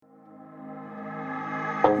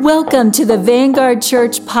Welcome to the Vanguard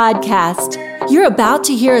Church podcast. You're about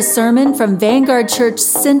to hear a sermon from Vanguard Church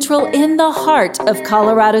Central in the heart of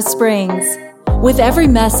Colorado Springs. With every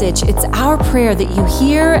message, it's our prayer that you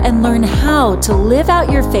hear and learn how to live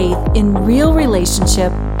out your faith in real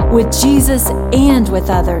relationship with Jesus and with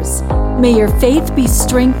others. May your faith be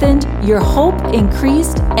strengthened, your hope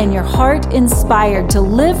increased, and your heart inspired to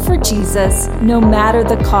live for Jesus no matter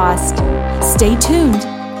the cost. Stay tuned.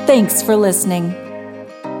 Thanks for listening.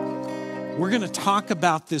 We're going to talk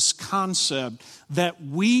about this concept that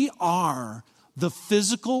we are the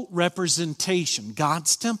physical representation,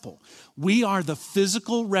 God's temple. We are the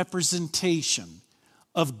physical representation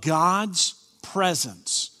of God's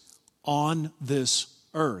presence on this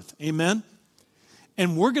earth. Amen?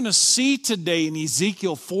 And we're going to see today in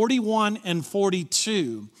Ezekiel 41 and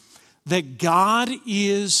 42 that God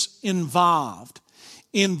is involved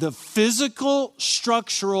in the physical,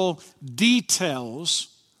 structural details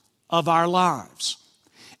of our lives.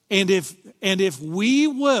 And if we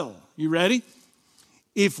will, you ready?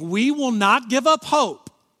 If we will not give up hope,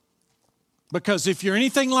 because if you're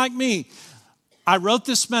anything like me, I wrote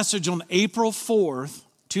this message on April 4th,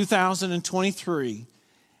 2023,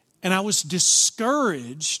 and I was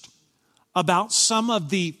discouraged about some of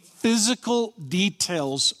the physical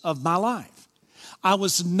details of my life. I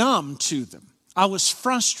was numb to them. I was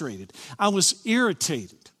frustrated. I was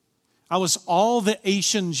irritated. I was all the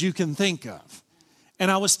Asians you can think of.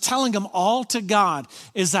 And I was telling them all to God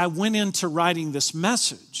as I went into writing this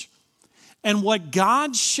message. And what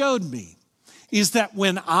God showed me is that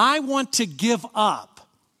when I want to give up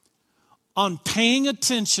on paying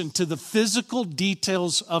attention to the physical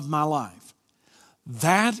details of my life,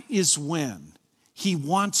 that is when He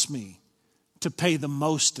wants me to pay the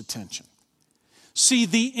most attention. See,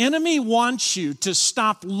 the enemy wants you to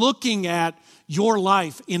stop looking at your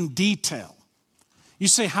life in detail. You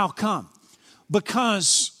say, how come?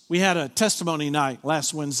 Because we had a testimony night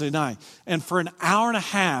last Wednesday night, and for an hour and a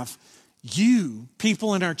half, you,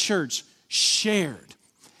 people in our church, shared.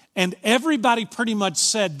 And everybody pretty much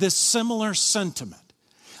said this similar sentiment.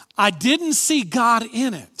 I didn't see God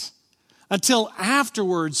in it until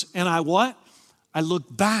afterwards, and I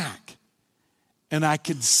looked back, and I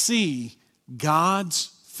could see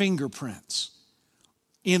God's fingerprints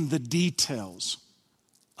in the details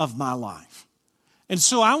of my life. And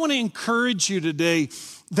so I want to encourage you today.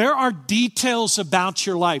 There are details about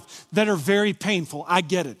your life that are very painful. I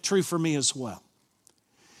get it. True for me as well.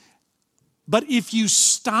 But if you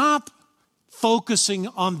stop focusing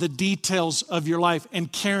on the details of your life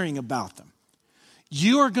and caring about them,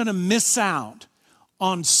 you are going to miss out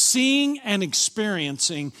on seeing and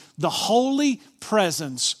experiencing the holy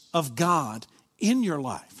presence of God in your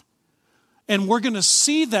life. And we're going to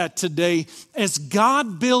see that today as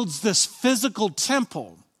God builds this physical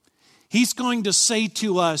temple. He's going to say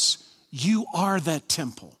to us, you are that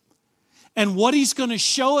temple. And what He's going to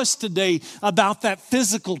show us today about that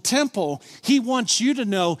physical temple, He wants you to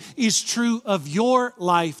know is true of your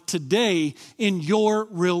life today in your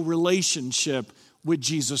real relationship with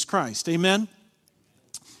Jesus Christ. Amen?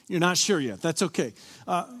 You're not sure yet. That's okay.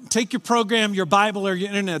 Take your program, your Bible, or your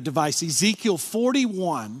internet device, Ezekiel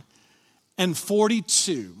 41 and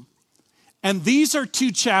 42. And these are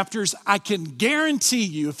two chapters I can guarantee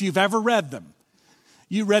you, if you've ever read them,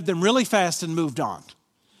 you read them really fast and moved on.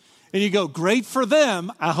 And you go, great for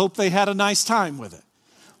them. I hope they had a nice time with it.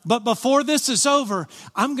 But before this is over,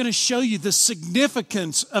 I'm going to show you the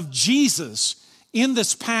significance of Jesus in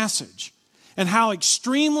this passage and how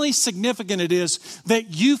extremely significant it is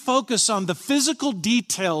that you focus on the physical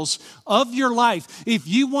details of your life if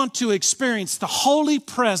you want to experience the holy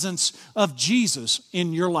presence of Jesus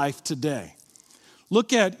in your life today.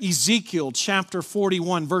 Look at Ezekiel chapter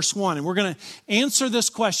 41, verse 1, and we're going to answer this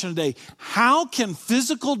question today. How can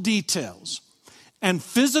physical details and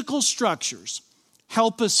physical structures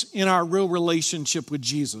help us in our real relationship with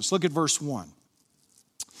Jesus? Look at verse 1.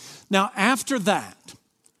 Now, after that,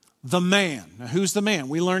 the man. Now, who's the man?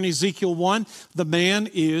 We learn Ezekiel 1. The man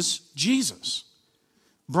is Jesus.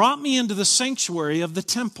 Brought me into the sanctuary of the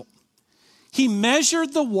temple. He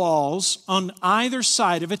measured the walls on either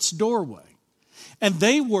side of its doorway, and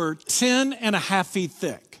they were 10.5 feet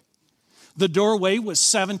thick. The doorway was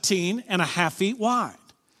 17.5 feet wide,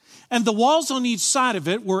 and the walls on each side of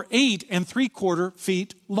it were 8.75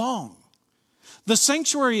 feet long. The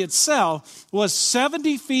sanctuary itself was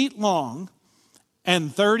 70 feet long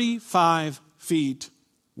and 35 feet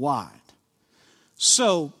wide.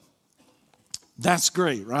 So that's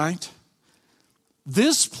great, right?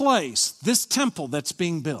 This place, this temple that's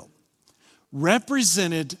being built,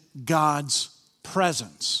 represented God's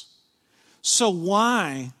presence. So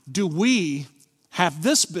why do we have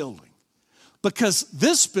this building? Because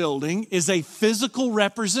this building is a physical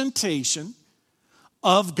representation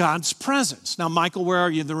of God's presence. Now, Michael, where are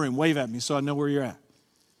you in the room? Wave at me so I know where you're at.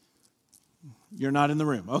 You're not in the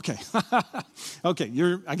room. Okay. Okay,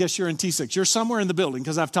 I guess you're in T6. You're somewhere in the building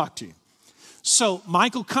because I've talked to you. So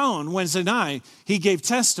Michael Cohn, Wednesday night, he gave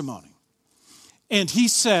testimony. And he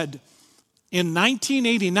said, in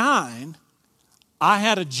 1989, I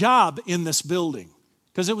had a job in this building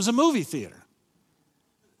because it was a movie theater.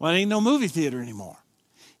 Well, it ain't no movie theater anymore.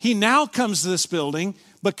 He now comes to this building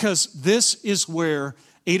because this is where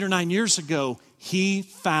 8 or 9 years ago, he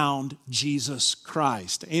found Jesus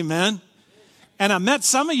Christ. Amen? And I met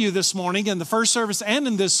some of you this morning in the first service and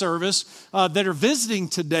in this service that are visiting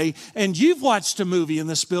today, and you've watched a movie in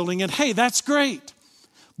this building, and hey, that's great.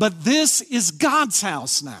 But this is God's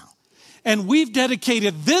house now. And we've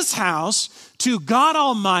dedicated this house to God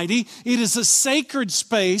Almighty. It is a sacred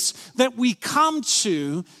space that we come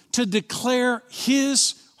to declare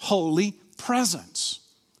His holy presence.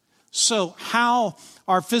 So how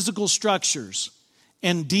are physical structures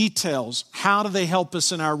and details, how do they help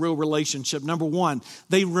us in our real relationship? Number one,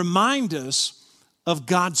 they remind us of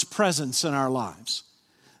God's presence in our lives.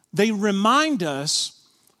 They remind us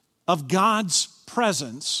of God's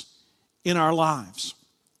presence in our lives.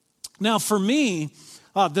 Now, for me,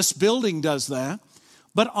 this building does that,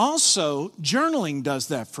 but also journaling does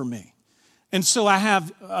that for me. And so I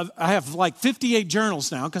have like 58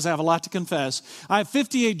 journals now because I have a lot to confess. I have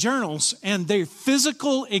 58 journals, and they're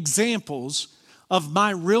physical examples of my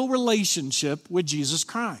real relationship with Jesus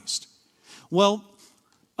Christ. Well,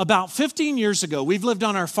 about 15 years ago, we've lived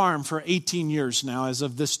on our farm for 18 years now as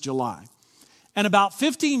of this July. And about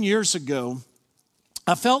 15 years ago,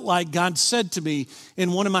 I felt like God said to me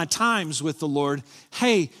in one of my times with the Lord,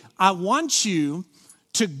 hey, I want you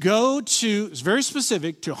to go to, it's very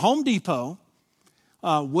specific, to Home Depot,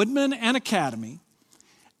 Woodman and Academy,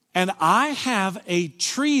 and I have a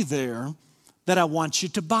tree there that I want you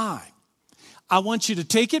to buy. I want you to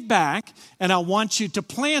take it back, and I want you to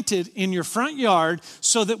plant it in your front yard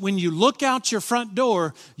so that when you look out your front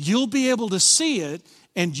door, you'll be able to see it,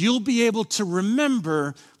 and you'll be able to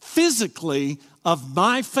remember physically of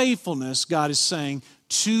my faithfulness, God is saying,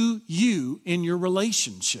 to you in your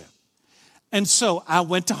relationship. And so I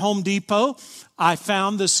went to Home Depot. I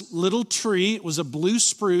found this little tree. It was a blue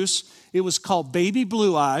spruce. It was called Baby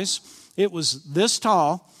Blue Eyes. It was this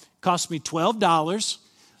tall. It cost me $12.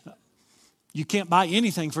 You can't buy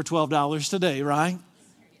anything for $12 today, right?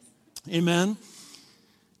 Amen.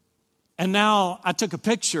 And now I took a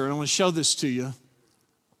picture, and I want to show this to you.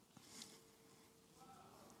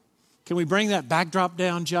 Can we bring that backdrop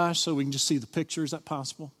down, Josh, so we can just see the picture? Is that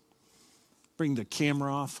possible? Bring the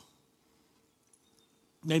camera off.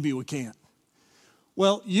 Maybe we can't.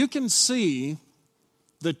 Well, you can see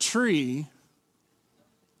the tree,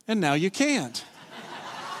 and now you can't.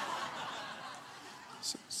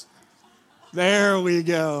 There we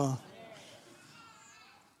go.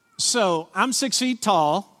 So I'm 6 feet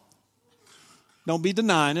tall. Don't be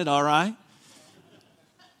denying it, all right?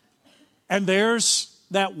 And there's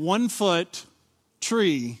that 1 foot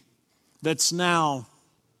tree that's now,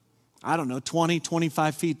 20,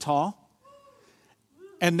 25 feet tall.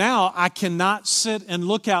 And now I cannot sit and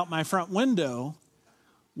look out my front window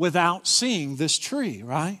without seeing this tree,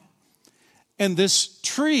 right? And this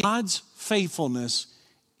tree, God's faithfulness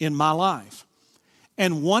in my life.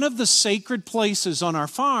 And one of the sacred places on our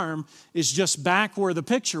farm is just back where the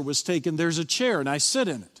picture was taken. There's a chair, and I sit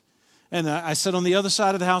in it. And I sit on the other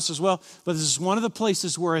side of the house as well. But this is one of the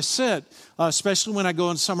places where I sit, especially when I go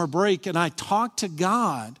on summer break, and I talk to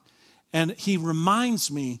God, and He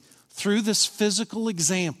reminds me through this physical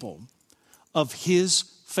example of His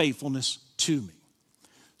faithfulness to me.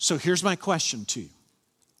 So here's my question to you.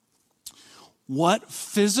 What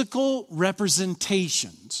physical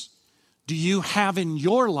representations do you have in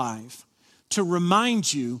your life to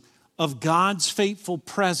remind you of God's faithful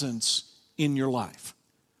presence in your life?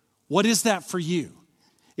 What is that for you?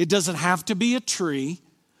 It doesn't have to be a tree,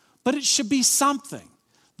 but it should be something.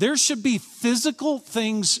 There should be physical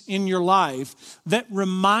things in your life that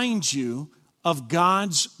remind you of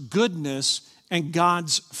God's goodness and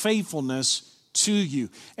God's faithfulness to you.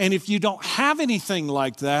 And if you don't have anything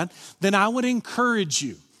like that, then I would encourage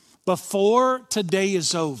you, before today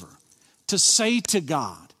is over, to say to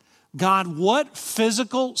God, God, what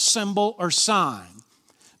physical symbol or sign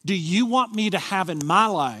do you want me to have in my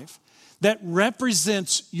life that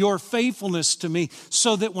represents your faithfulness to me,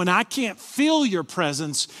 so that when I can't feel your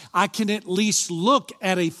presence, I can at least look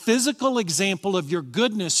at a physical example of your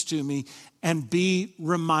goodness to me and be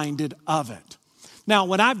reminded of it. Now,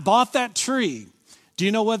 when I bought that tree, do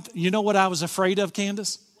you know what I was afraid of,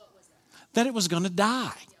 Candace? What was that? That it was going to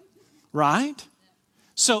die, right?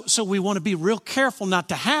 So we want to be real careful not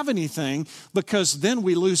to have anything, because then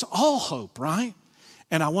we lose all hope, right?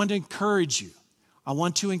 And I want to encourage you.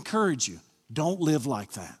 Don't live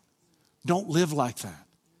like that. Don't live like that.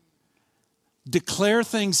 Declare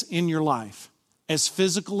things in your life as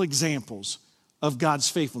physical examples of God's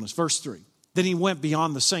faithfulness. Verse 3. Then he went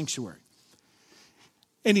beyond the sanctuary.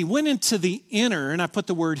 And he went into the inner, and I put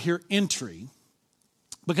the word here, entry,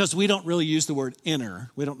 because we don't really use the word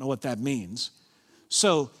inner. We don't know what that means.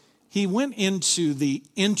 So he went into the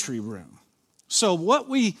entry room. So what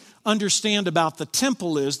we understand about the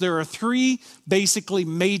temple is there are three basically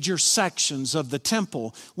major sections of the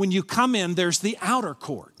temple. When you come in, there's the outer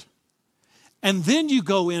court. And then you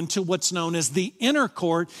go into what's known as the inner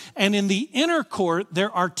court. And in the inner court,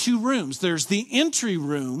 there are two rooms. There's the entry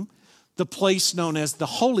room, the place known as the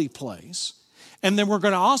holy place. And then we're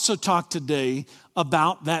going to also talk today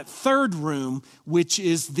about that third room, which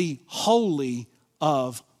is the Holy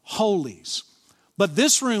of Holies. But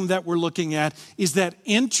this room that we're looking at is that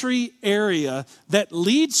entry area that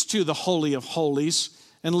leads to the Holy of Holies.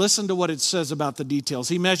 And listen to what it says about the details.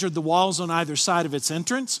 He measured the walls on either side of its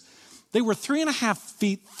entrance. They were 3.5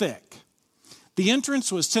 feet thick. The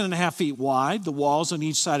entrance was 10.5 feet wide. The walls on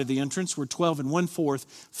each side of the entrance were 12 1/4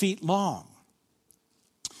 feet long.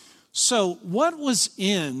 So what was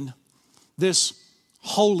in this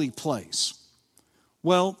holy place?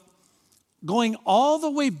 Well, going all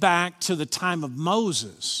the way back to the time of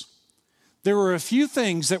Moses, there were a few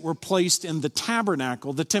things that were placed in the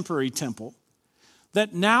tabernacle, the temporary temple,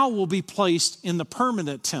 that now will be placed in the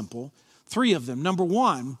permanent temple. 3 of them. Number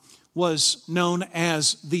 1 was known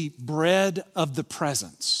as the bread of the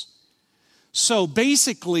presence. So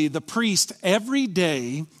basically, the priest every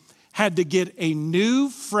day had to get a new,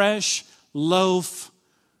 fresh loaf.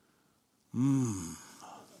 Can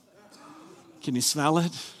you smell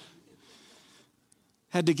it?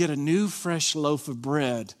 Had to get a new, fresh loaf of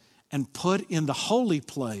bread and put in the holy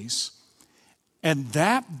place. And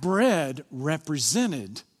that bread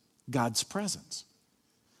represented God's presence.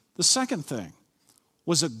 The second thing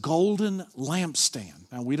was a golden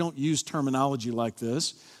lampstand. Now, we don't use terminology like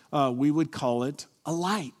this. We would call it a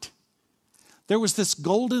light. There was this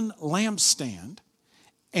golden lampstand,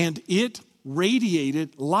 and it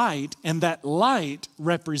radiated light, and that light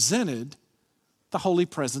represented the holy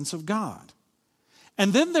presence of God.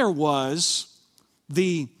 And then there was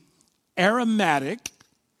the aromatic,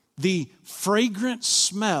 the fragrant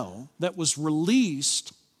smell that was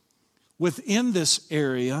released within this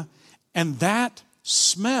area, and that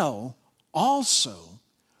smell also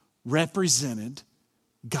represented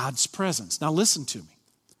God's presence. Now listen to me.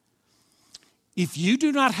 If you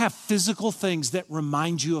do not have physical things that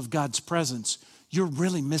remind you of God's presence, you're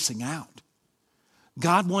really missing out.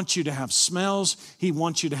 God wants you to have smells. He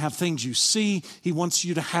wants you to have things you see. He wants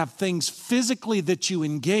you to have things physically that you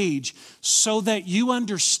engage so that you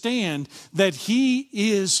understand that He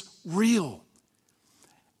is real.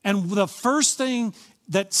 And the first thing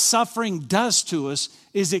that suffering does to us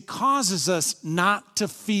is it causes us not to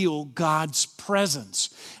feel God's presence.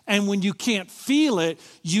 And when you can't feel it,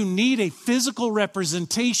 you need a physical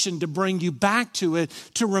representation to bring you back to it,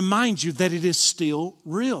 to remind you that it is still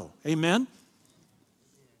real. Amen?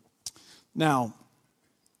 Now,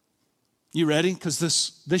 you ready? Because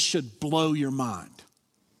this should blow your mind.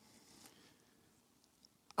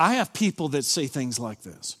 I have people that say things like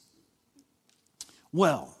this.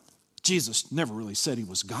 Well, Jesus never really said He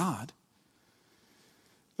was God.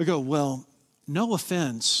 I go, well, no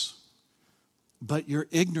offense, but your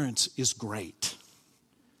ignorance is great.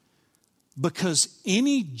 Because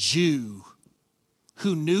any Jew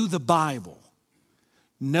who knew the Bible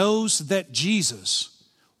knows that Jesus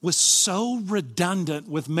was so redundant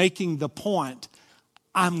with making the point,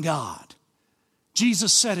 I'm God.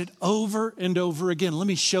 Jesus said it over and over again. Let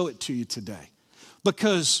me show it to you today.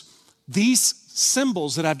 Because these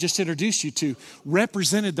symbols that I've just introduced you to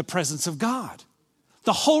represented the presence of God,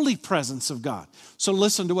 the holy presence of God. So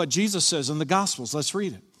listen to what Jesus says in the Gospels. Let's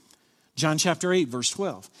read it. John chapter 8, verse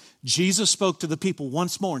 12. Jesus spoke to the people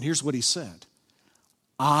once more, and here's what He said.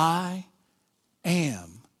 I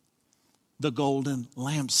am the golden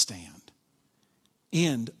lampstand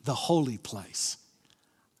in the holy place.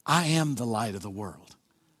 I am the light of the world.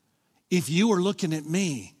 If you are looking at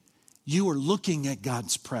me, you are looking at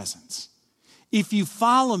God's presence. If you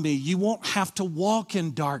follow me, you won't have to walk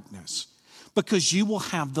in darkness because you will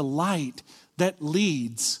have the light that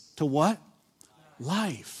leads to what?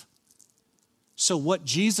 Life. So what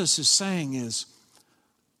Jesus is saying is,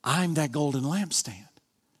 I'm that golden lampstand.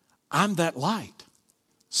 I'm that light.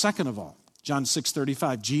 Second of all, John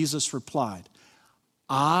 6:35, Jesus replied,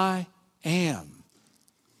 I am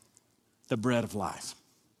the bread of life.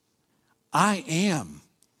 I am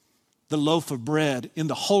the loaf of bread in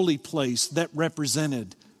the holy place that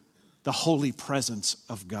represented the holy presence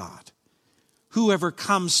of God. Whoever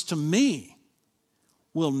comes to me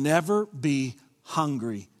will never be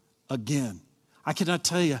hungry again. I cannot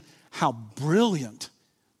tell you how brilliant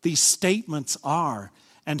these statements are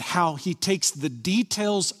and how he takes the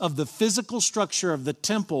details of the physical structure of the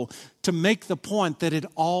temple to make the point that it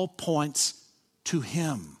all points to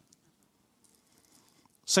him.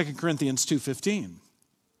 2 Corinthians 2:15.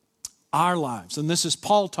 Our lives, and this is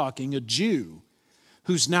Paul talking, a Jew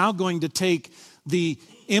who's now going to take the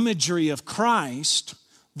imagery of Christ,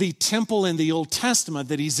 the temple in the Old Testament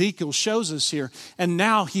that Ezekiel shows us here, and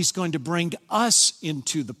now he's going to bring us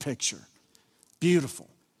into the picture. Beautiful.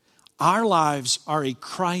 Our lives are a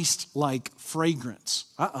Christ-like fragrance.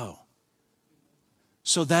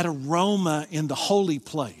 So that aroma in the holy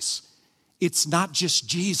place, it's not just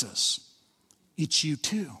Jesus, it's you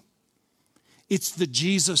too. It's the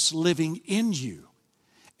Jesus living in you.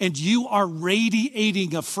 And you are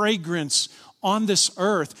radiating a fragrance on this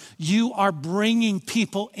earth. You are bringing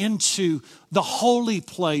people into the holy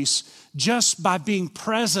place just by being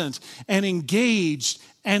present and engaged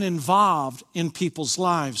and involved in people's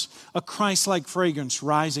lives. A Christ-like fragrance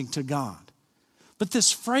rising to God. But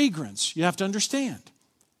this fragrance, you have to understand,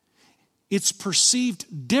 it's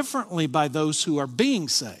perceived differently by those who are being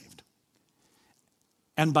saved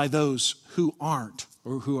and by those who aren't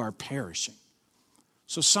or who are perishing.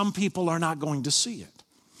 So some people are not going to see it.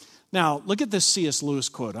 Now, look at this C.S. Lewis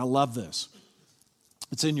quote. I love this.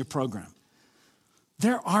 It's in your program.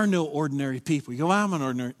 There are no ordinary people. You go, I'm an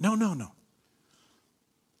ordinary. No.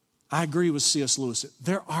 I agree with C.S. Lewis.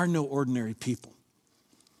 There are no ordinary people.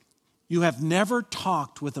 You have never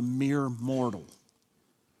talked with a mere mortal.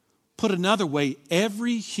 Put another way,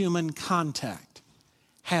 every human contact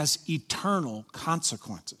has eternal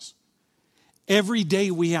consequences. Every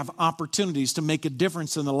day we have opportunities to make a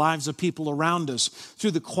difference in the lives of people around us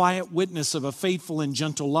through the quiet witness of a faithful and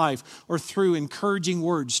gentle life or through encouraging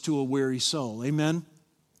words to a weary soul. Amen?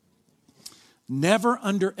 Never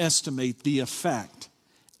underestimate the effect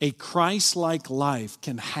a Christ-like life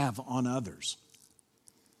can have on others.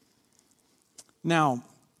 Now,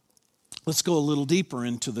 let's go a little deeper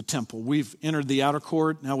into the temple. We've entered the outer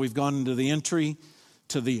court. Now we've gone into the entry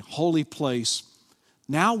to the holy place.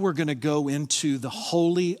 Now we're going to go into the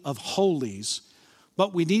Holy of Holies.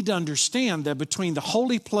 But we need to understand that between the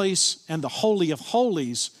holy place and the Holy of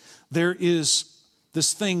Holies, there is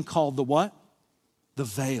this thing called the what? The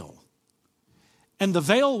veil. And the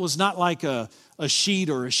veil was not like a sheet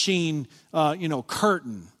or a sheen,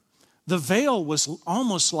 curtain. The veil was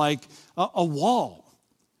almost like a wall.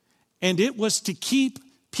 And it was to keep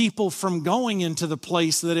people from going into the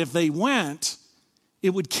place that if they went, it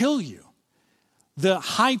would kill you. The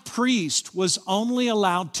high priest was only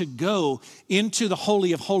allowed to go into the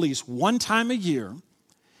Holy of Holies one time a year,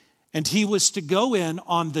 and he was to go in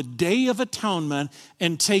on the Day of Atonement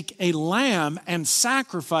and take a lamb and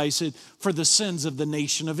sacrifice it for the sins of the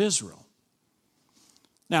nation of Israel.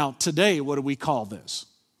 Now, today, what do we call this?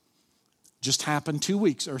 Just happened 2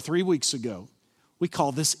 weeks or 3 weeks ago. We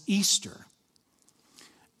call this Easter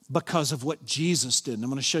because of what Jesus did. And I'm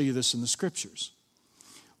going to show you this in the scriptures.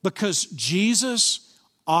 Because Jesus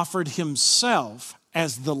offered himself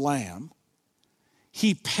as the lamb,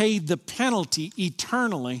 he paid the penalty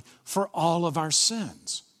eternally for all of our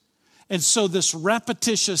sins. And so this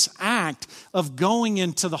repetitious act of going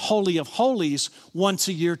into the Holy of Holies once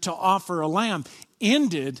a year to offer a lamb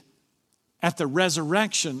ended at the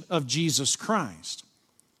resurrection of Jesus Christ.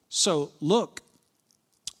 So look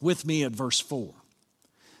with me at verse 4.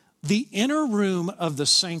 The inner room of the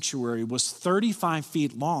sanctuary was 35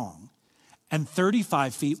 feet long and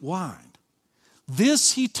 35 feet wide.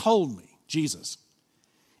 This, he told me, Jesus,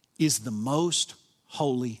 is the most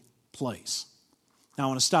holy place. Now, I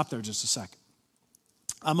want to stop there just a second.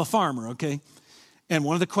 I'm a farmer, okay? And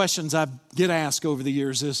one of the questions I get asked over the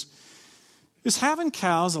years is having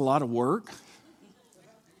cows a lot of work?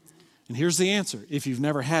 And here's the answer. If you've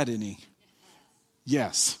never had any,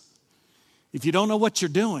 yes. If you don't know what you're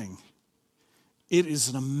doing, it is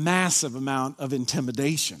a massive amount of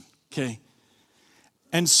intimidation, okay?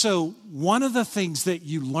 And so one of the things that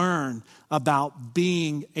you learn about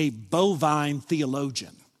being a bovine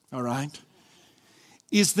theologian, all right,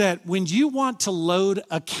 is that when you want to load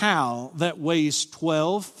a cow that weighs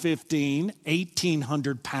 12, 15,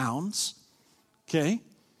 1,800 pounds, okay?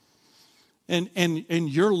 And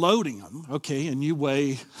you're loading them, okay, and you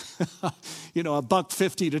weigh,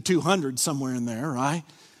 $150 to 200 somewhere in there, right?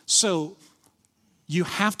 So you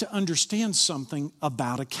have to understand something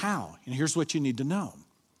about a cow. And here's what you need to know.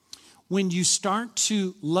 When you start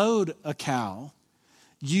to load a cow,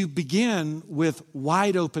 you begin with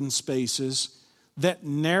wide open spaces that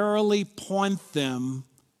narrowly point them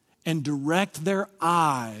and direct their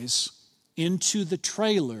eyes into the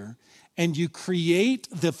trailer, and you create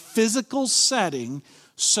the physical setting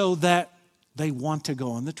so that they want to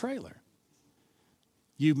go on the trailer.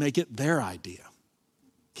 You make it their idea,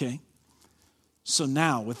 okay? So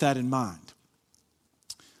now, with that in mind,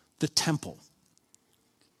 the temple.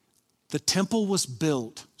 The temple was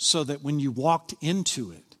built so that when you walked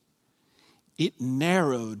into it, it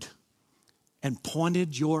narrowed and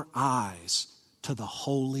pointed your eyes to the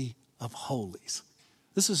Holy of Holies.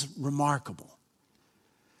 This is remarkable.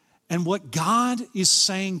 And what God is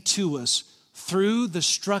saying to us through the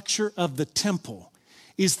structure of the temple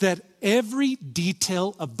is that every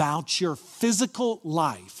detail about your physical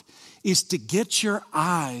life is to get your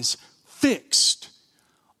eyes fixed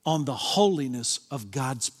on the holiness of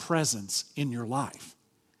God's presence in your life.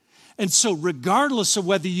 And so regardless of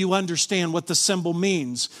whether you understand what the symbol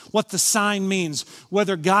means, what the sign means,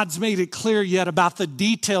 whether God's made it clear yet about the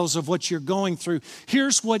details of what you're going through,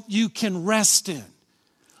 here's what you can rest in.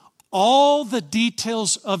 All the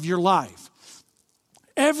details of your life,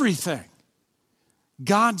 everything,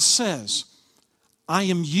 God says, I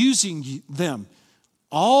am using them.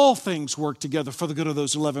 All things work together for the good of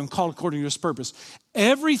those who love Him, called according to His purpose.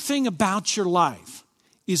 Everything about your life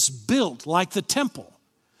is built like the temple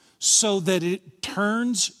so that it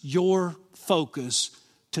turns your focus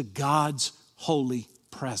to God's holy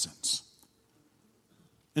presence.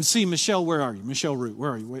 And see, Michelle, where are you? Michelle Root,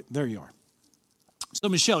 where are you? Wait, there you are. So,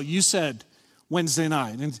 Michelle, you said Wednesday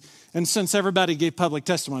night, and since everybody gave public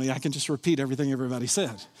testimony, I can just repeat everything everybody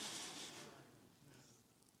said.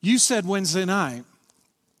 You said Wednesday night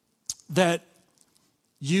that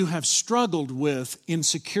you have struggled with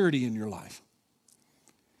insecurity in your life.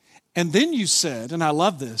 And then you said, and I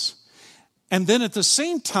love this, and then at the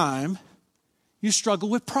same time, you struggle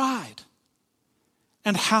with pride.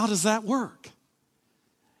 And how does that work?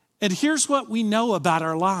 And here's what we know about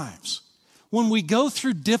our lives. When we go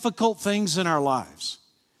through difficult things in our lives,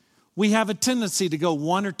 we have a tendency to go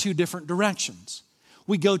one or two different directions.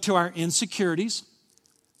 We go to our insecurities,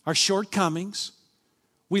 our shortcomings,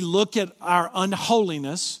 we look at our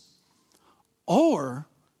unholiness, or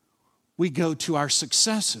we go to our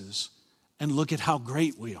successes and look at how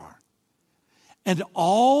great we are. And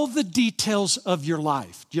all the details of your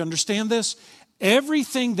life, do you understand this?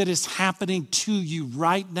 Everything that is happening to you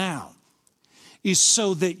right now is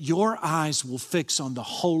so that your eyes will fix on the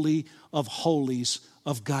Holy of Holies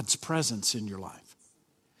of God's presence in your life.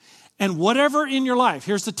 And whatever in your life,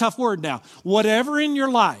 here's the tough word now, whatever in your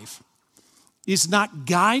life is not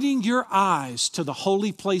guiding your eyes to the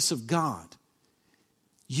holy place of God,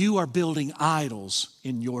 you are building idols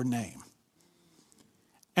in your name.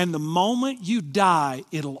 And the moment you die,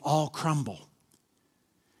 it'll all crumble.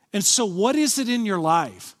 And so what is it in your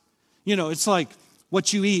life? You know, it's like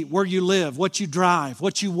what you eat, where you live, what you drive,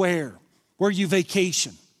 what you wear, where you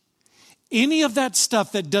vacation. Any of that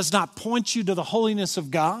stuff that does not point you to the holiness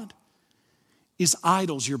of God is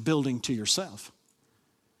idols you're building to yourself.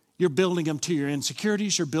 You're building them to your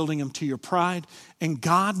insecurities. You're building them to your pride. And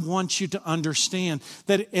God wants you to understand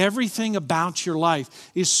that everything about your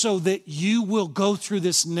life is so that you will go through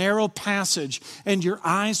this narrow passage and your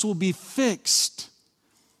eyes will be fixed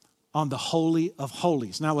on the Holy of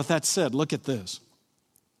Holies. Now, with that said, look at this.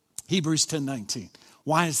 Hebrews 10:19.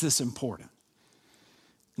 Why is this important?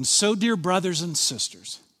 And so, dear brothers and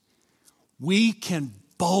sisters, we can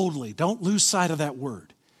boldly, don't lose sight of that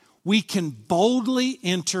word, we can boldly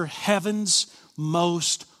enter heaven's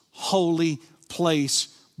most holy place.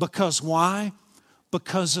 Because why?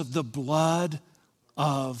 Because of the blood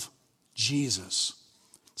of Jesus.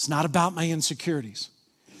 It's not about my insecurities.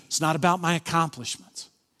 It's not about my accomplishments.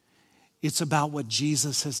 It's about what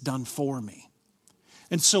Jesus has done for me.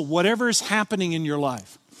 And so whatever is happening in your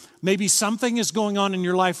life, maybe something is going on in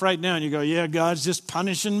your life right now and you go, yeah, God's just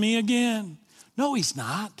punishing me again. No, He's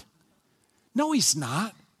not. No, He's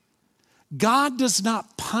not. God does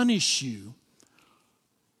not punish you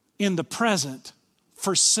in the present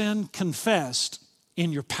for sin confessed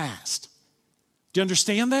in your past. Do you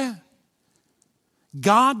understand that?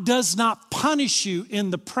 God does not punish you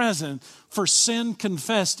in the present for sin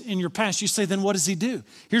confessed in your past. You say, then what does He do?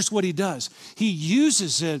 Here's what He does. He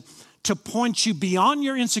uses it to point you beyond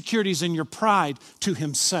your insecurities and your pride to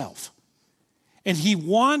Himself. And he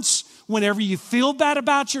wants, whenever you feel bad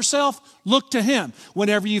about yourself, look to him.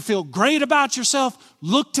 Whenever you feel great about yourself,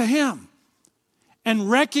 look to him. And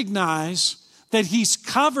recognize that he's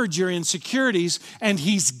covered your insecurities and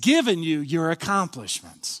he's given you your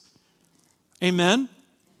accomplishments. Amen?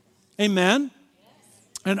 Amen?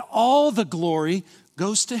 And all the glory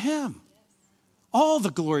goes to him. All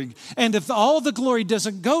the glory. And if all the glory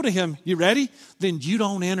doesn't go to him, you ready? Then you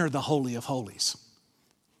don't enter the Holy of Holies.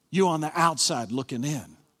 You're on the outside looking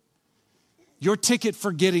in. Your ticket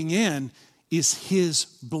for getting in is his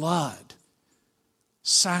blood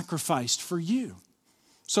sacrificed for you.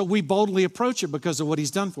 So we boldly approach it because of what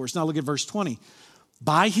he's done for us. Now look at verse 20.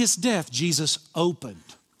 By his death, Jesus opened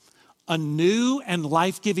a new and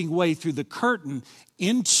life-giving way through the curtain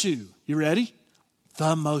into, you ready?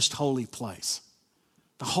 The most holy place.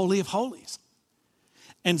 The Holy of Holies.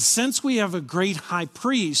 And since we have a great high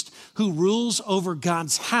priest who rules over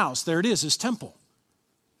God's house, there it is, his temple,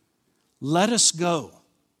 let us go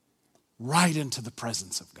right into the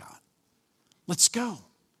presence of God. Let's go.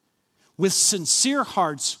 With sincere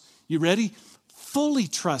hearts, you ready? Fully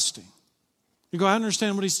trusting. You go, I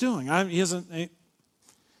understand what he's doing. You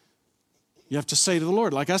have to say to the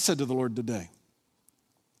Lord, like I said to the Lord today,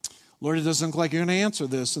 Lord, it doesn't look like you're going to answer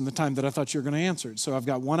this in the time that I thought you were going to answer it. So I've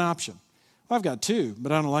got one option. Well, I've got two,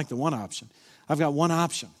 but I don't like the one option. I've got one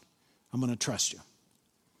option. I'm going to trust you.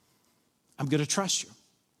 I'm going to trust you.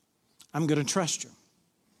 I'm going to trust you.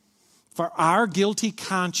 For our guilty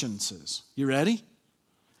consciences, you ready?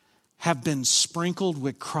 Have been sprinkled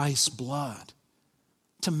with Christ's blood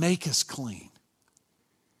to make us clean.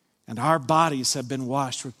 And our bodies have been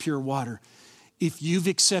washed with pure water. If you've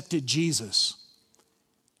accepted Jesus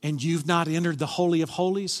and you've not entered the Holy of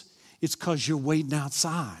Holies, it's because you're waiting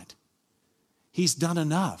outside. He's done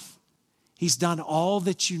enough. He's done all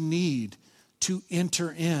that you need to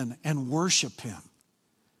enter in and worship him.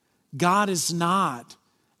 God is not,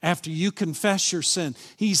 after you confess your sin,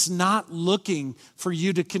 he's not looking for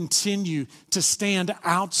you to continue to stand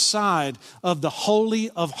outside of the Holy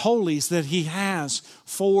of Holies that he has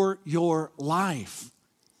for your life.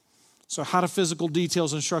 So how do physical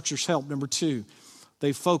details and structures help? Number two,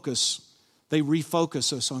 they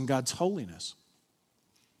refocus us on God's holiness.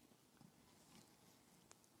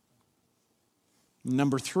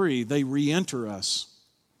 Number three, they recenter us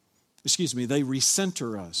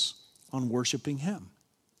on worshiping him.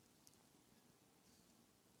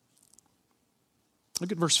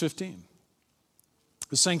 Look at verse 15.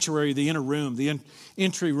 The sanctuary, the inner room, the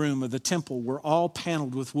entry room of the temple were all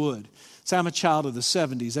paneled with wood. So I'm a child of the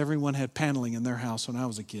 70s. Everyone had paneling in their house when I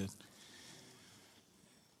was a kid.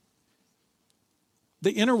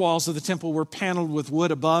 The inner walls of the temple were paneled with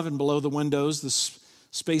wood above and below the windows. The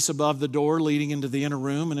space above the door leading into the inner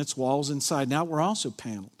room and its walls inside and out were also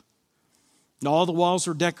paneled. And all the walls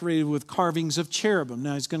were decorated with carvings of cherubim.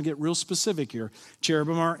 Now he's going to get real specific here.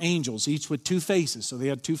 Cherubim are angels, each with two faces, so they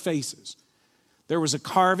had two faces. There was a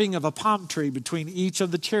carving of a palm tree between each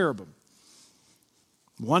of the cherubim.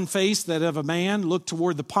 One face, that of a man, looked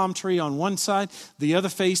toward the palm tree on one side. The other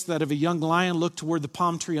face, that of a young lion, looked toward the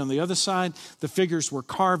palm tree on the other side. The figures were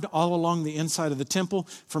carved all along the inside of the temple,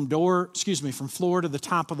 from floor to the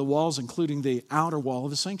top of the walls, including the outer wall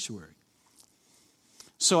of the sanctuary.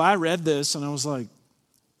 So I read this and I was like,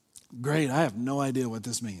 great, I have no idea what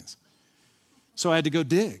this means. So I had to go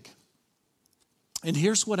dig. And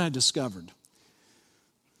here's what I discovered.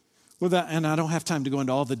 And I don't have time to go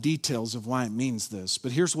into all the details of why it means this,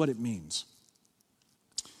 but here's what it means.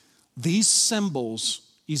 These symbols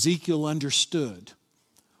Ezekiel understood.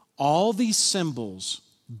 All these symbols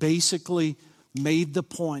basically made the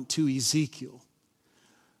point to Ezekiel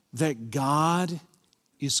that God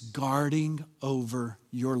is guarding over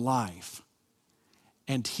your life,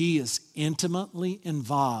 and he is intimately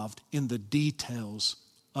involved in the details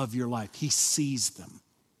of your life. He sees them.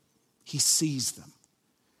 He sees them.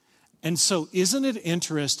 And so isn't it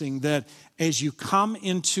interesting that as you come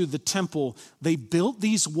into the temple, they built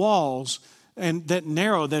these walls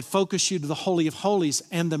that focus you to the Holy of Holies,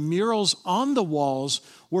 and the murals on the walls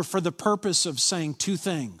were for the purpose of saying two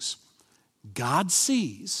things. God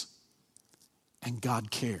sees and God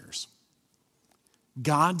cares.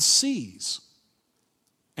 God sees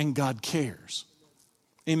and God cares.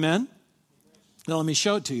 Amen? Now let me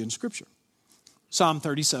show it to you in Scripture. Psalm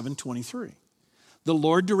 37:23. The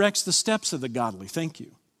Lord directs the steps of the godly. Thank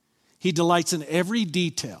you. He delights in every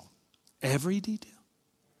detail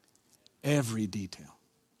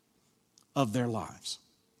of their lives.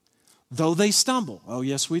 Though they stumble, oh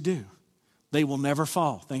yes we do, they will never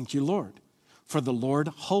fall. Thank you, Lord. For the Lord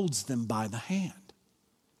holds them by the hand.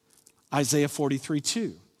 Isaiah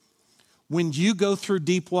 43:2. when you go through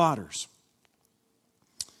deep waters,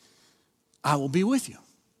 I will be with you.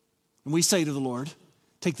 And we say to the Lord,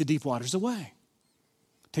 take the deep waters away.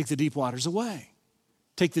 Take the deep waters away.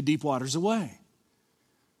 Take the deep waters away.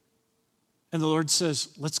 And the Lord says,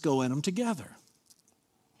 let's go in them together.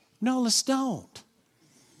 No, let's don't.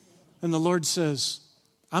 And the Lord says,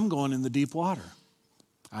 I'm going in the deep water.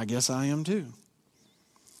 I guess I am too.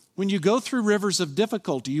 When you go through rivers of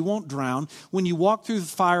difficulty, you won't drown. When you walk through the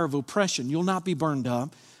fire of oppression, you'll not be burned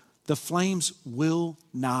up. The flames will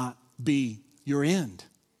not be your end.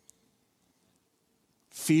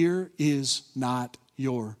 Fear is not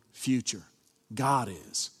your future. God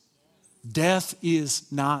is. Death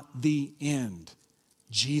is not the end.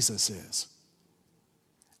 Jesus is.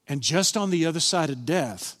 And just on the other side of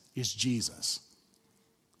death is Jesus.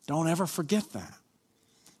 Don't ever forget that.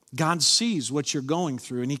 God sees what you're going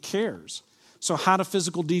through and He cares. So how do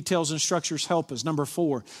physical details and structures help us? Number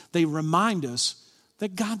 4, they remind us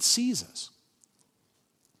that God sees us.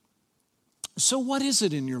 So what is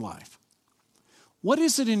it in your life? What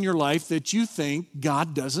is it in your life that you think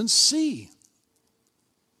God doesn't see?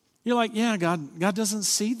 You're like, yeah, God doesn't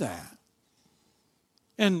see that.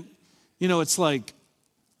 And, it's like,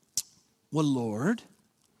 well, Lord,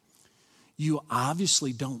 you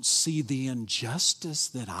obviously don't see the injustice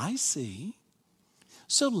that I see.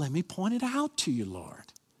 So let me point it out to you,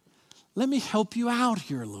 Lord. Let me help you out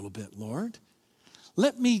here a little bit, Lord.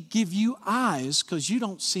 Let me give you eyes because you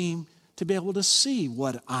don't seem to be able to see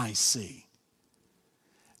what I see.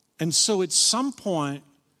 And so at some point,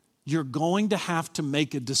 you're going to have to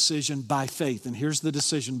make a decision by faith. And here's the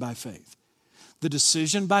decision by faith. The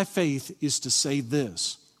decision by faith is to say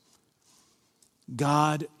this: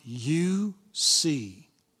 God, you see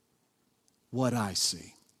what I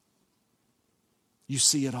see. You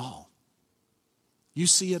see it all. You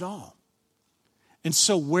see it all. And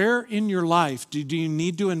so where in your life do you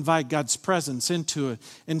need to invite God's presence into it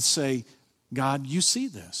and say, God, you see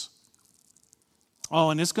this? Oh,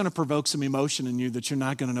 and it's going to provoke some emotion in you that you're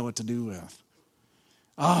not going to know what to do with.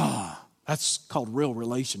 That's called real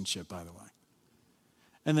relationship, by the way.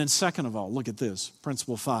 And then second of all, look at this,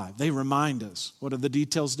 principle 5. They remind us. What do the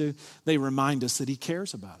details do? They remind us that He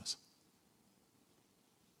cares about us.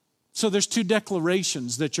 So there's 2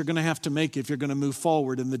 declarations that you're going to have to make if you're going to move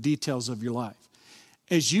forward in the details of your life.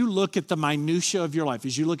 As you look at the minutia of your life,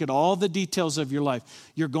 as you look at all the details of your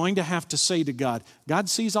life, you're going to have to say to God, God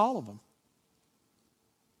sees all of them.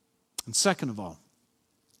 And second of all,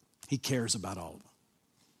 He cares about all of them.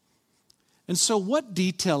 And so what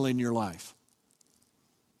detail in your life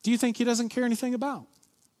do you think He doesn't care anything about?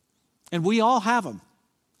 And we all have them.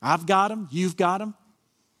 I've got them. You've got them.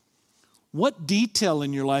 What detail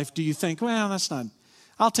in your life do you think, well,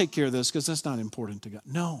 I'll take care of this because that's not important to God?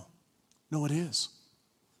 No, it is.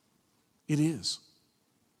 It is.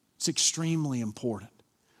 It's extremely important.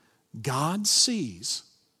 God sees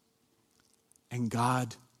and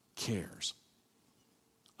God cares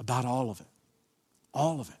about all of it.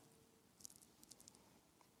 All of it.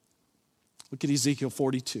 Look at Ezekiel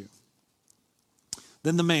 42.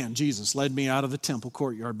 Then the man, Jesus, led me out of the temple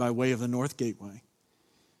courtyard by way of the north gateway.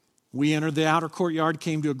 We entered the outer courtyard,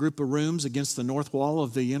 came to a group of rooms against the north wall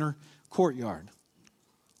of the inner courtyard.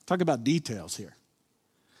 Talk about details here.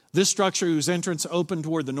 This structure, whose entrance opened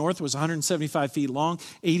toward the north, was 175 feet long,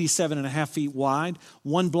 87 and a half feet wide.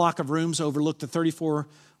 One block of rooms overlooked the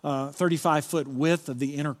 35-foot width of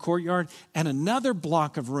the inner courtyard, and another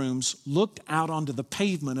block of rooms looked out onto the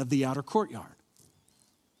pavement of the outer courtyard.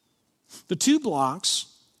 The 2 blocks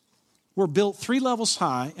were built 3 levels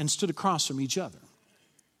high and stood across from each other.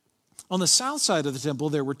 On the south side of the temple,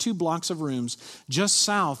 there were 2 blocks of rooms just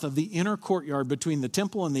south of the inner courtyard between the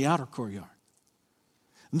temple and the outer courtyard.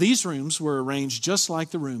 These rooms were arranged just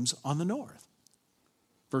like the rooms on the north.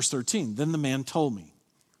 Verse 13, then the man told me,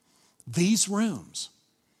 these rooms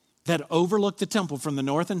that overlook the temple from the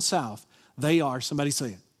north and south, they are, somebody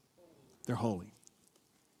say it, they're holy.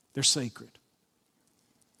 They're sacred.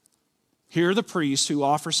 Here the priests who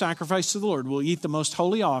offer sacrifice to the Lord will eat the most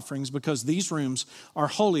holy offerings because these rooms are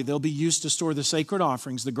holy. They'll be used to store the sacred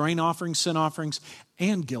offerings, the grain offerings, sin offerings,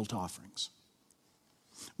 and guilt offerings.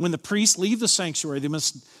 When the priests leave the sanctuary, they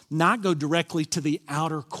must not go directly to the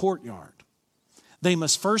outer courtyard. They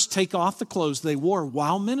must first take off the clothes they wore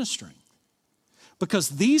while ministering. Because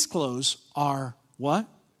these clothes are what?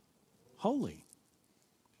 Holy.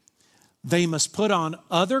 They must put on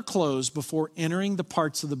other clothes before entering the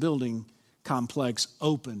parts of the building complex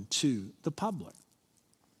open to the public.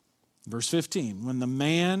 Verse 15, when the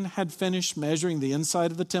man had finished measuring the inside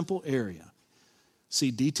of the temple area, see,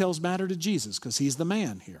 details matter to Jesus because He's the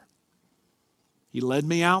man here. He led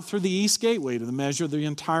me out through the east gateway to the measure of the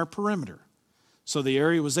entire perimeter. So the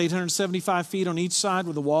area was 875 feet on each side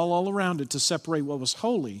with a wall all around it to separate what was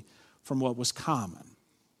holy from what was common.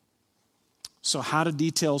 So how do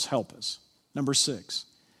details help us? Number 6,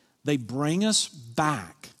 they bring us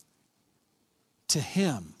back to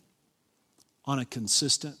Him on a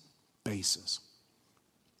consistent basis.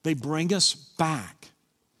 They bring us back.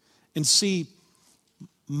 And see,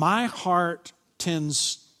 my heart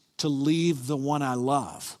tends to leave the one I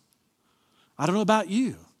love. I don't know about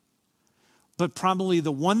you, but probably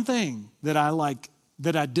the one thing that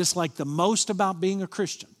I dislike the most about being a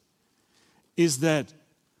Christian is that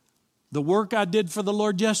the work I did for the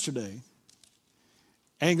Lord yesterday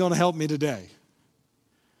ain't going to help me today.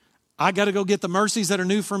 I got to go get the mercies that are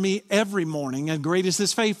new for me every morning, and great is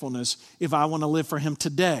His faithfulness if I want to live for Him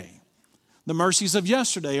today. The mercies of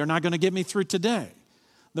yesterday are not going to get me through today.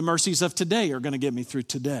 The mercies of today are going to get me through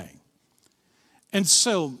today. And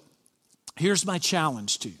so, here's my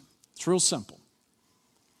challenge to you. It's real simple.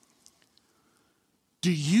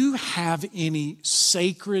 Do you have any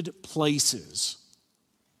sacred places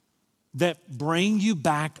that bring you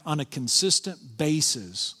back on a consistent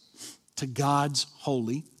basis to God's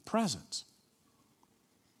holy presence?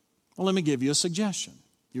 Well, let me give you a suggestion.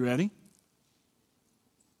 You ready?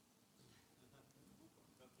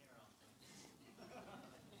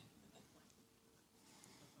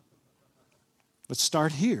 Let's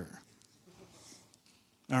start here.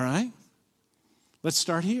 All right? Let's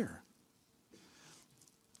start here.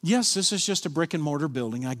 Yes, this is just a brick and mortar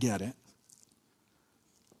building. I get it.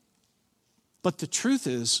 But the truth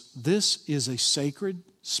is, this is a sacred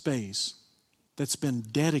space that's been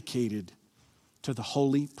dedicated to the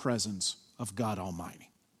holy presence of God Almighty.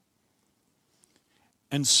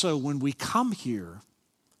 And so when we come here,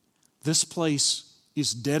 this place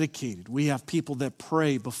is dedicated. We have people that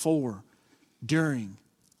pray before, during,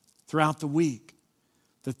 throughout the week,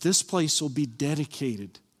 that this place will be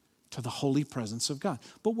dedicated to the holy presence of God.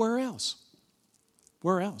 But where else?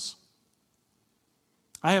 Where else?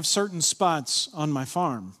 I have certain spots on my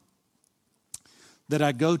farm that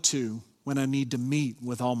I go to when I need to meet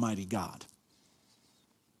with Almighty God.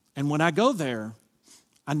 And when I go there,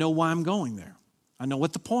 I know why I'm going there. I know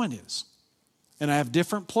what the point is. And I have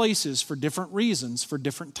different places for different reasons, for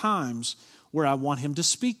different times where I want Him to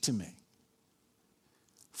speak to me.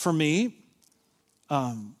 For me,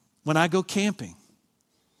 when I go camping,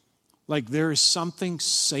 like there is something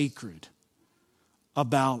sacred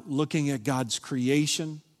about looking at God's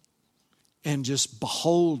creation and just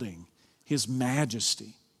beholding His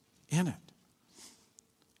majesty in it.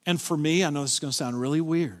 And for me, I know this is going to sound really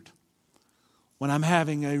weird, when I'm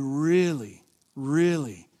having a really,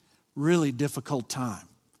 really, really difficult time,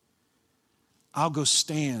 I'll go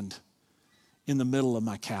stand in the middle of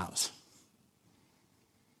my cows.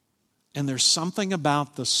 And there's something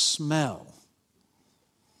about the smell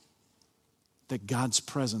that God's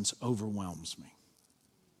presence overwhelms me.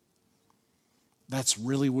 That's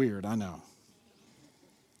really weird, I know.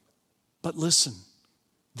 But listen,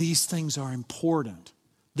 these things are important.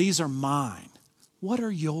 These are mine. What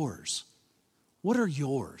are yours? What are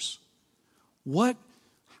yours? What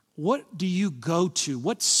do you go to?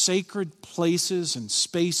 What sacred places and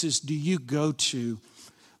spaces do you go to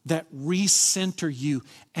that recenter you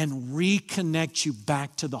and reconnect you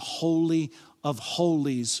back to the Holy of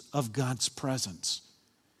Holies of God's presence?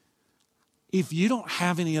 If you don't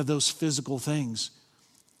have any of those physical things,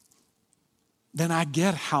 then I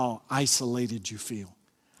get how isolated you feel.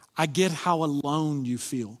 I get how alone you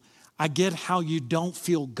feel. I get how you don't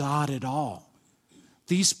feel God at all.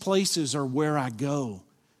 These places are where I go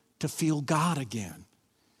to feel God again.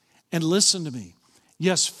 And listen to me.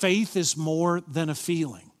 Yes, faith is more than a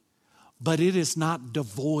feeling, but it is not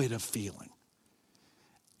devoid of feeling.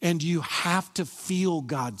 And you have to feel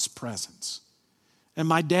God's presence. And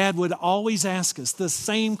my dad would always ask us the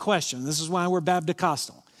same question. This is why we're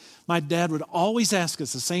Baptist-Costal. My dad would always ask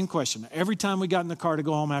us the same question. Every time we got in the car to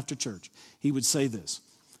go home after church, he would say this: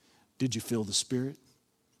 did you feel the Spirit?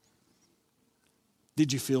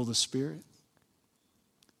 Did you feel the Spirit?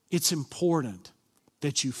 It's important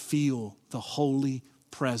that you feel the holy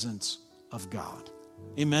presence of God.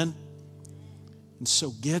 Amen? And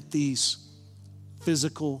so get these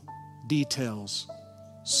physical details,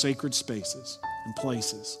 sacred spaces and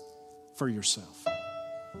places for yourself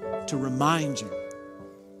to remind you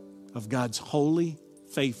of God's holy,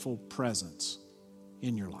 faithful presence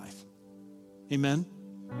in your life. Amen?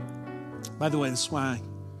 By the way, this is why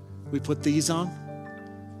we put these on.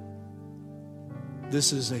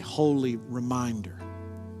 This is a holy reminder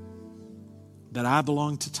that I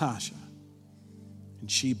belong to Tasha and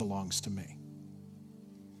she belongs to me.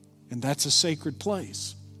 And that's a sacred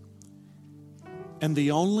place. And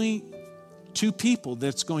the only two people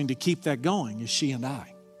that's going to keep that going is she and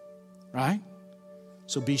I. Right?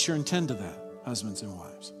 So be sure and tend to that, husbands and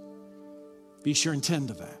wives. Be sure and tend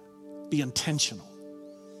to that. Be intentional.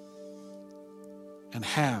 And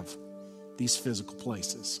have these physical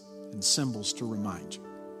places and symbols to remind you.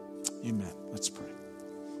 Amen. Let's pray.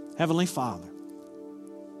 Heavenly Father,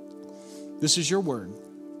 this is your word.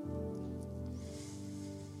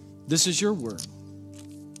 This is your word.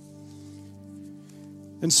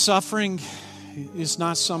 And suffering is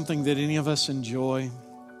not something that any of us enjoy.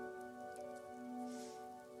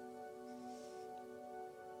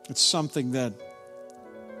 It's something that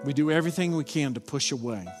we do everything we can to push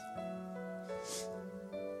away.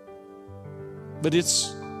 But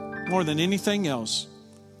it's more than anything else,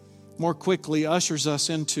 more quickly ushers us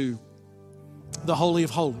into the Holy of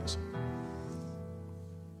Holies.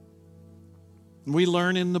 And we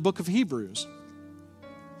learn in the book of Hebrews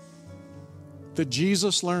that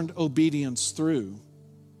Jesus learned obedience through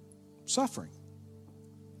suffering.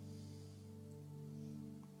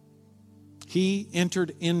 He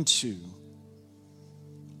entered into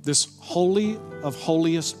this holy of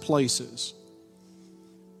holiest places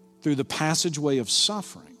through the passageway of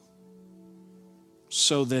suffering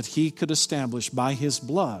so that he could establish by his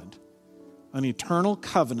blood an eternal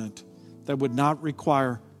covenant that would not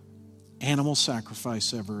require animal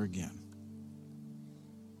sacrifice ever again.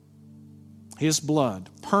 His blood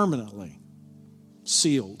permanently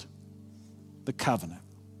sealed the covenant.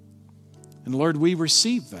 And Lord, we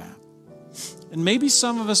receive that. And maybe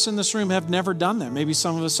some of us in this room have never done that. Maybe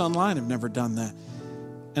some of us online have never done that.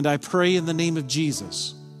 And I pray in the name of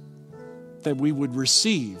Jesus that we would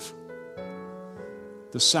receive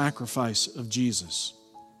the sacrifice of Jesus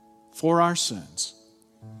for our sins.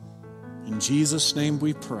 In Jesus' name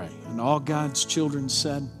we pray. And all God's children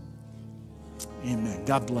said, amen.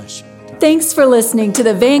 God bless you. Thanks for listening to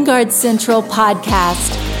the Vanguard Central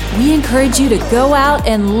podcast. We encourage you to go out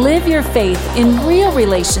and live your faith in real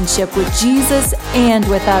relationship with Jesus and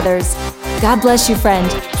with others. God bless you,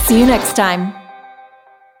 friend. See you next time.